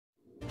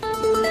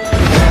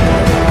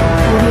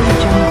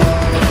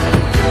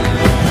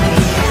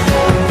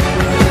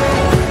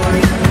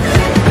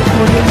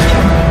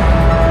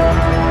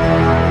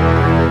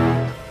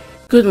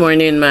Good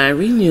morning, my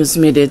Real News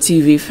Midday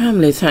TV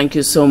family. Thank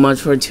you so much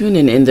for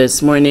tuning in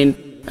this morning,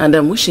 and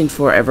I'm wishing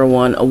for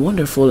everyone a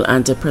wonderful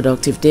and a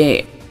productive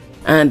day.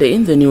 And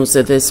in the news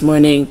this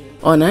morning,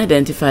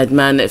 unidentified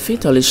man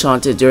fatally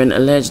shot during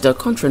alleged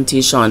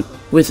confrontation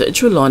with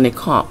Trelawney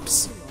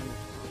cops.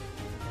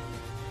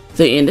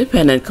 The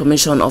Independent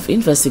Commission of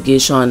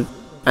Investigation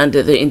and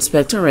the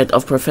Inspectorate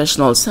of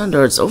Professional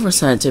Standards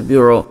Oversight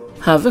Bureau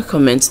have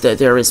commenced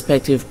their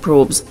respective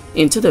probes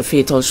into the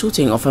fatal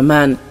shooting of a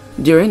man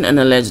during an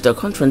alleged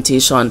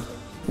confrontation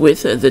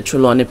with the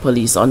Trelawney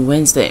police on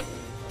Wednesday.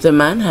 The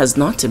man has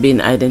not been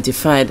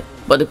identified,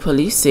 but the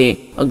police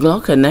say a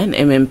Glock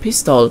 9mm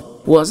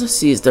pistol was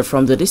seized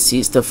from the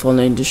deceased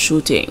following the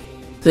shooting.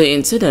 The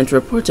incident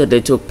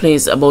reportedly took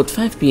place about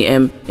 5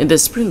 p.m. in the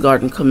Spring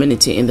Garden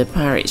community in the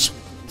parish.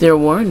 There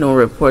were no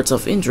reports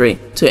of injury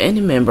to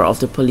any member of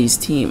the police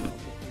team.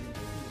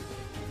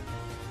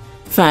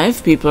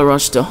 5 people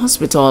rushed to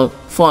hospital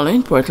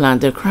following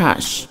Portland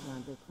crash.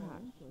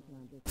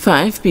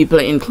 5 people,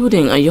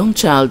 including a young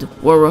child,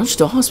 were rushed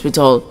to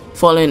hospital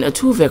following a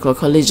 2-vehicle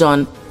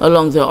collision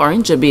along the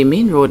Orange Bay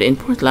Main Road in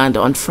Portland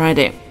on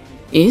Friday.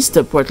 East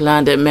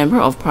Portland Member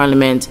of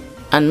Parliament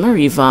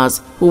Anne-Marie Vaz,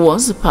 who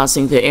was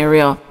passing the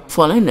area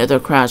following the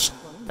crash,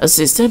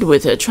 assisted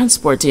with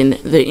transporting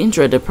the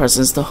injured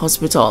persons to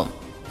hospital.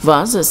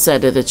 Vaz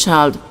said the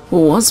child,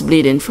 who was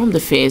bleeding from the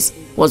face,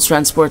 was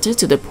transported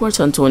to the Port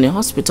Antonio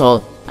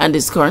Hospital and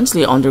is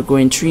currently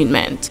undergoing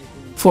treatment.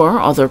 4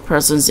 other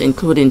persons,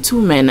 including 2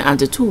 men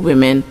and 2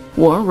 women,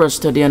 were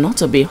rushed to the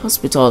Onoto Bay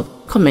Hospital,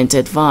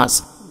 commented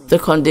Vaz. The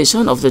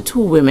condition of the 2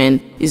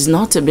 women is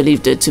not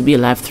believed to be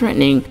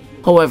life-threatening.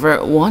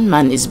 However, 1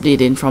 man is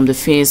bleeding from the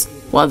face,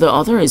 while the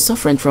other is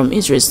suffering from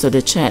injuries to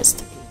the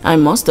chest. I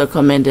must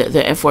commend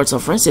the efforts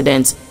of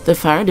residents, the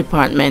fire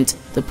department,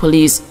 the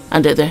police,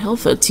 and the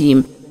health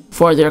team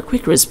for their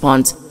quick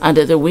response and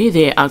the way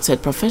they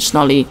acted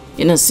professionally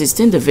in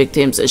assisting the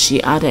victims,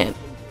 she added.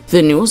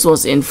 The news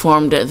was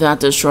informed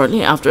that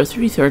shortly after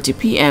 3:30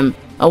 p.m.,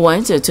 a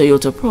white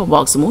Toyota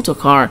Probox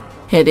motorcar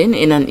heading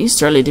in an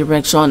easterly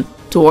direction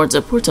towards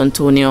Port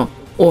Antonio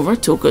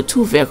overtook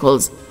 2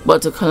 vehicles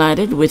but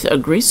collided with a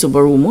gray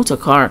Subaru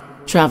motorcar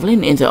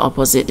traveling in the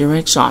opposite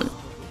direction.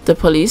 The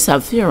police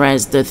have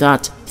theorized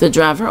that the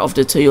driver of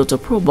the Toyota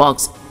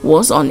Probox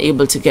was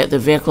unable to get the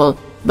vehicle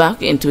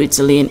back into its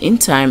lane in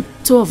time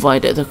to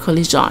avoid the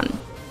collision.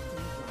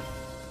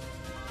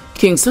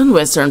 Kingston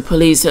Western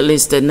Police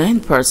listed 9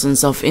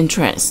 persons of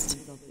interest.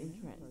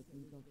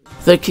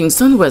 The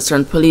Kingston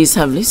Western Police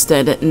have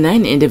listed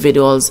 9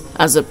 individuals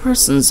as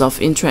persons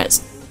of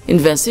interest.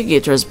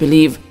 Investigators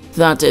believe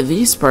that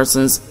these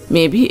persons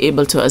may be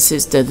able to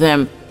assist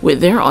them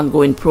with their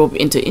ongoing probe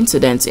into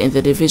incidents in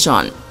the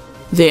division.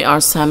 They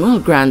are Samuel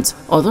Grant,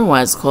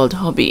 otherwise called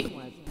Hobby;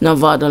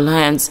 Nevada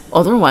Lyons,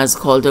 otherwise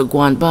called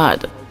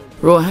Guanbad;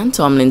 Rohan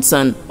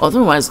Tomlinson,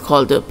 otherwise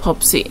called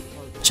Popsy;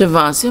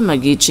 Chavasia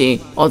Magici,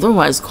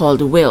 otherwise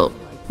called Will;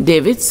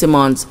 David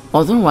Simmons,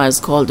 otherwise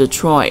called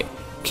Troy;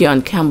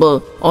 Keon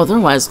Campbell,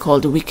 otherwise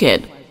called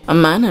Wicked, a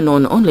man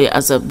known only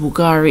as a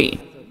Bugari;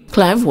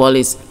 Clive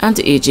Wallace, and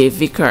AJ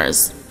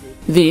Vickers.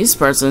 These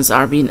persons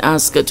are being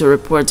asked to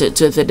report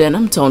to the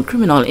Denham Town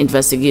Criminal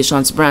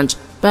Investigations Branch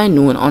by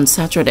noon on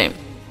Saturday.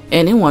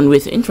 Anyone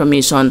with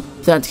information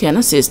that can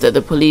assist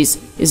the police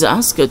is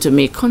asked to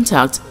make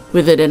contact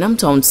with the Denham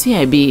Town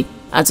CIB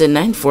at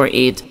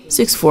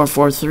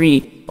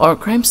 948-6443 or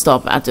Crime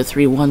Stop at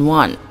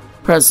 311.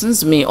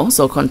 Persons may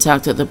also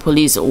contact the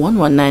police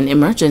 119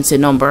 emergency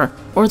number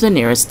or the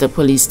nearest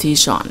police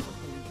station.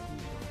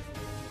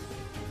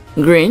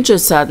 Grange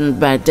is saddened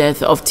by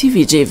death of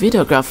TVJ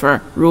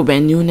videographer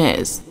Ruben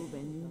Nunez.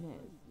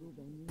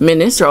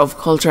 Minister of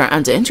Culture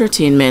and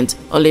Entertainment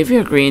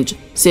Olivia Grange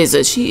says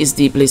that she is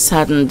deeply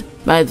saddened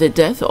by the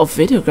death of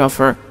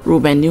videographer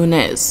Ruben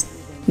Nunez.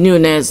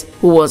 Nunez,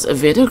 who was a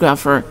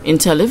videographer in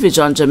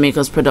Television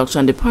Jamaica's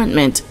production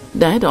department,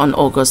 died on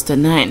August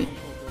 9.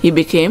 He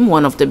became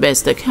one of the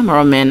best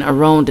cameramen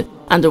around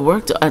and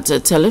worked at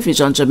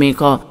Television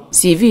Jamaica,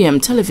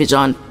 CVM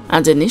Television,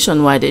 and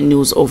Nationwide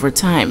News over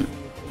time.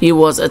 He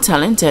was a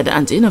talented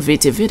and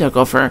innovative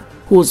videographer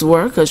whose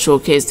work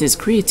showcased his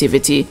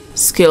creativity,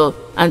 skill,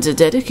 and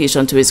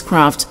dedication to his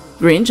craft,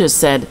 Grange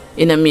said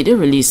in a media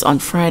release on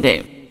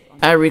Friday.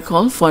 I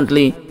recall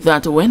fondly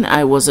that when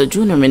I was a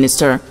junior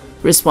minister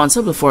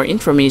responsible for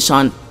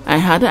information, I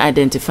had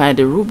identified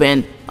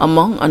Ruben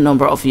among a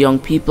number of young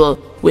people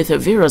with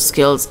various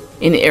skills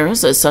in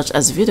areas such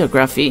as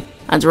videography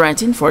and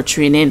writing for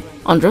training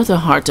under the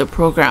HEART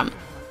program.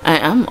 I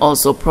am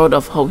also proud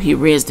of how he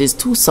raised his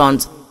 2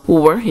 sons,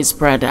 who were his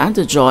pride and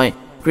joy,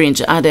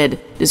 Grange added,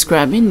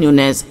 describing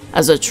Nunez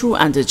as a true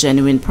and a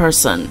genuine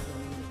person.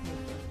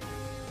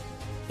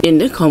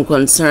 Indicom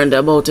concerned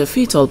about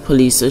fatal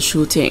police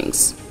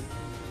shootings.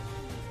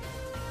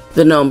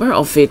 The number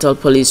of fatal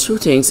police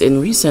shootings in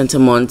recent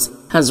months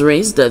has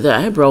raised the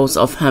eyebrows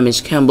of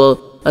Hamish Campbell,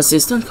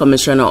 Assistant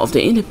Commissioner of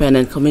the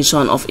Independent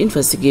Commission of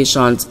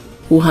Investigations,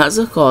 who has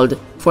called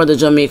for the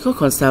Jamaica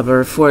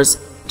Constabulary Force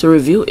to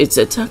review its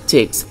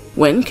tactics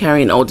when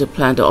carrying out the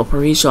planned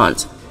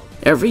operations.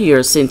 Every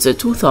year since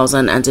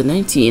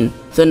 2019,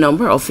 the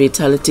number of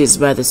fatalities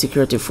by the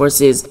security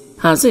forces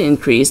has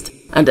increased,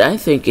 and I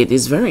think it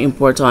is very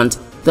important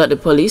that the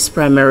police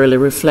primarily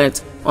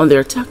reflect on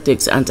their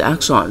tactics and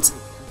actions.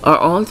 Are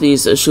all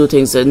these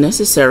shootings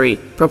necessary,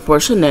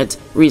 proportionate,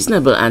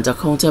 reasonable, and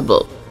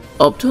accountable?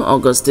 Up to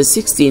August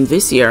 16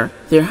 this year,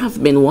 there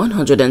have been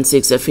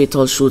 106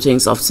 fatal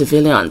shootings of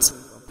civilians.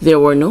 There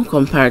were no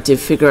comparative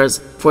figures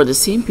for the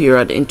same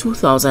period in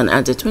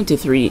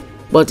 2023,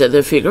 but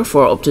the figure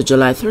for up to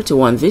July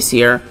 31 this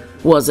year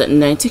was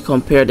 90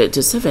 compared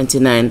to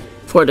 79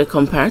 for the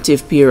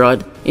comparative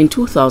period in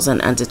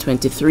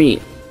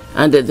 2023.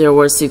 And there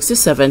were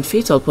 67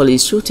 fatal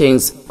police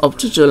shootings up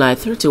to July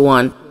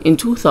 31 in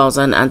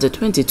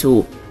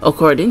 2022,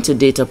 according to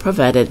data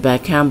provided by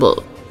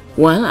Campbell.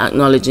 While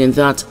acknowledging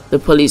that the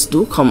police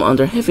do come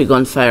under heavy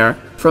gunfire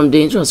from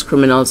dangerous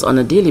criminals on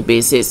a daily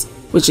basis,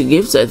 which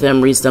gives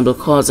them reasonable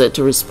cause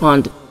to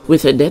respond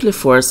with a deadly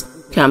force,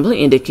 Campbell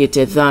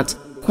indicated that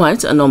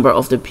quite a number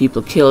of the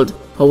people killed,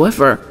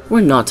 however,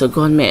 were not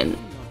gunmen.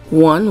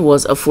 One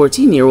was a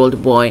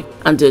 14-year-old boy,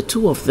 and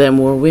 2 of them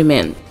were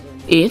women.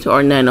 8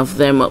 or 9 of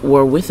them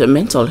were with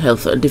mental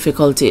health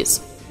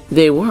difficulties.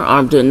 They were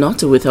armed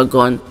not with a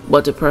gun,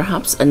 but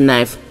perhaps a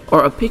knife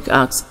or a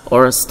pickaxe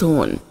or a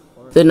stone.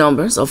 The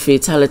numbers of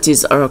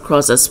fatalities are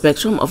across a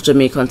spectrum of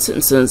Jamaican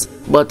citizens,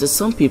 but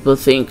some people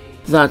think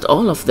that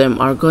all of them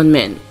are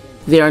gunmen.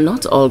 They are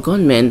not all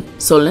gunmen,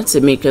 so let's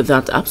make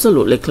that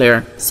absolutely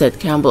clear, said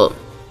Campbell.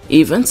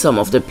 Even some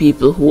of the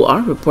people who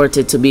are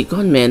reported to be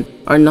gunmen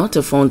are not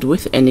found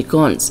with any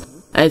guns.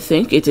 I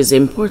think it is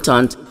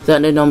important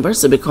that the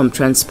numbers become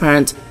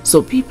transparent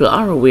so people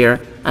are aware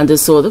and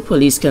so the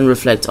police can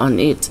reflect on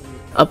it.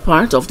 A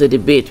part of the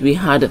debate we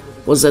had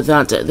was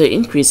that the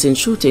increase in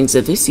shootings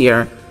this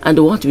year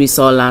and what we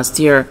saw last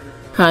year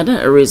had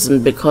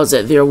arisen because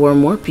there were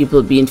more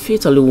people being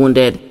fatally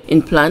wounded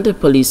in planned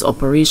police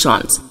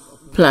operations.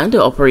 Planned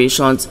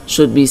operations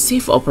should be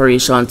safe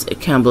operations,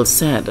 Campbell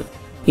said.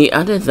 He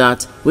added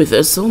that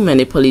with so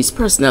many police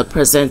personnel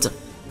present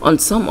on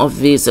some of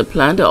these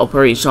planned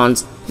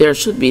operations, there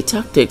should be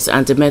tactics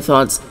and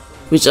methods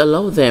which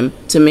allow them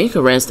to make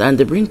arrests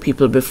and bring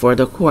people before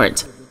the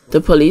court.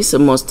 The police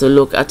must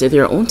look at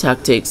their own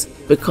tactics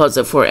because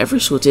for every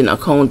shooting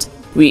account,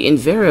 we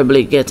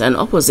invariably get an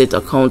opposite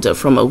account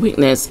from a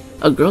witness,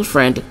 a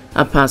girlfriend,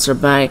 a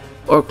passerby,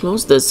 or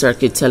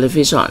closed-circuit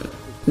television.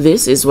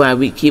 This is why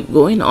we keep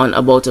going on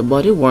about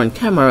body-worn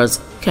cameras,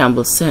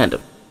 Campbell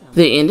said.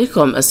 The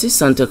Indicom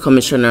Assistant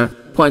Commissioner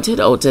pointed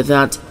out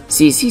that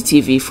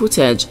CCTV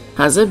footage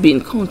has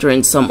been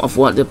countering some of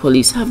what the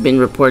police have been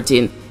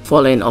reporting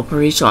following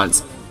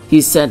operations.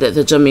 He said that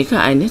the Jamaica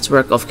Eye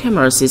network of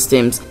camera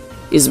systems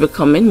is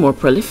becoming more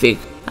prolific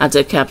at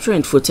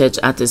capturing footage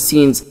at the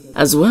scenes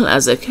as well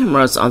as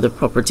cameras on the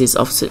properties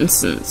of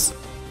citizens.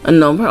 A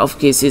number of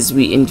cases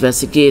we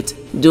investigate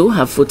do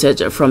have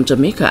footage from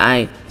Jamaica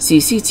Eye,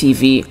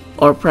 CCTV,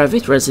 or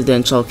private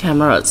residential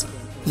cameras.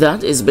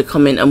 That is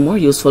becoming a more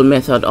useful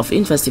method of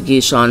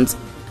investigations,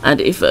 and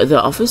if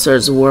the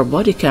officers wore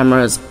body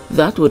cameras,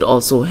 that would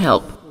also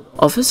help.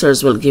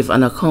 Officers will give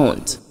an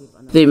account.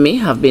 They may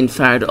have been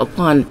fired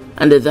upon,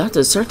 and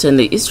that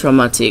certainly is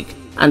traumatic,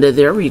 and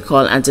their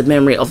recall and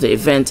memory of the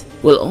event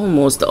will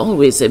almost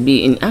always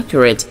be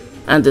inaccurate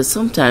and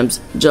sometimes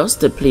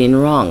just plain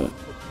wrong.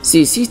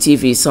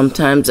 CCTV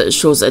sometimes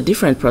shows a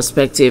different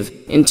perspective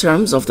in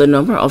terms of the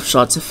number of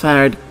shots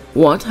fired,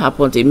 what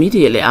happened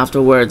immediately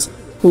afterwards,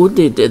 who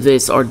did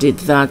this or did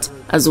that,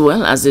 as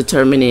well as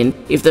determining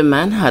if the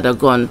man had a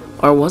gun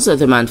or was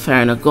the man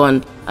firing a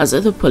gun, as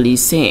the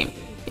police say.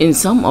 In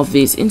some of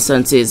these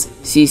instances,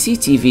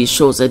 CCTV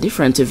shows a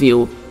different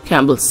view,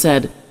 Campbell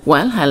said,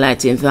 while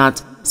highlighting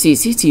that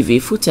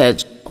CCTV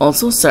footage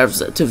also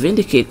serves to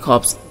vindicate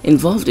cops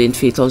involved in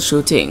fatal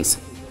shootings.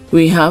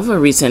 We have a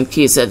recent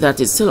case that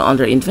is still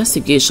under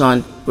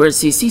investigation where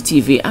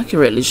CCTV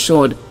accurately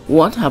showed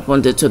what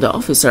happened to the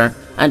officer,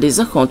 and his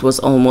account was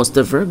almost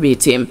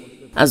verbatim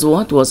as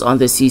what was on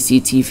the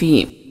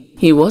CCTV.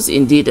 He was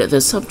indeed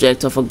the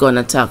subject of a gun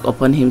attack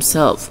upon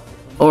himself.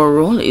 Our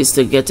role is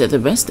to get the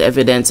best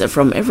evidence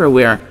from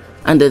everywhere,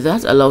 and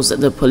that allows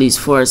the police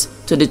force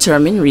to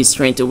determine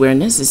restraint where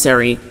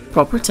necessary,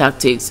 proper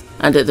tactics,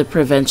 and the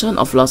prevention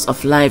of loss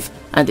of life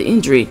and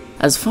injury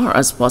as far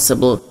as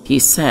possible, he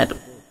said.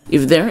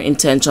 If their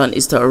intention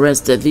is to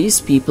arrest these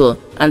people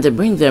and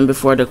bring them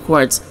before the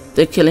courts,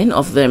 the killing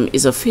of them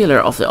is a failure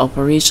of the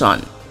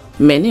operation.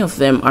 Many of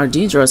them are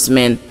dangerous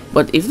men,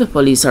 but if the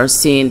police are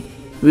saying,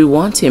 "We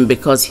want him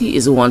because he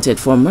is wanted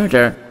for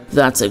murder,"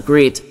 that's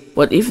great,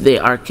 but if they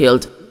are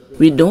killed,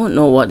 we don't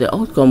know what the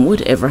outcome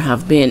would ever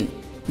have been.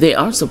 They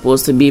are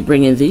supposed to be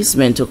bringing these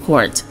men to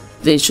court.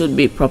 They should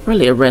be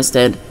properly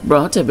arrested,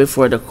 brought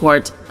before the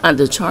court,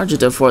 and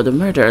charged for the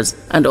murders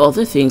and all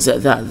the things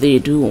that they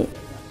do.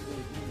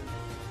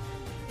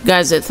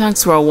 Guys,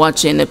 thanks for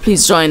watching.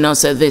 Please join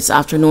us this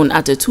afternoon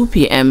at 2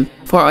 p.m.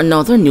 for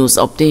another news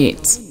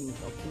update.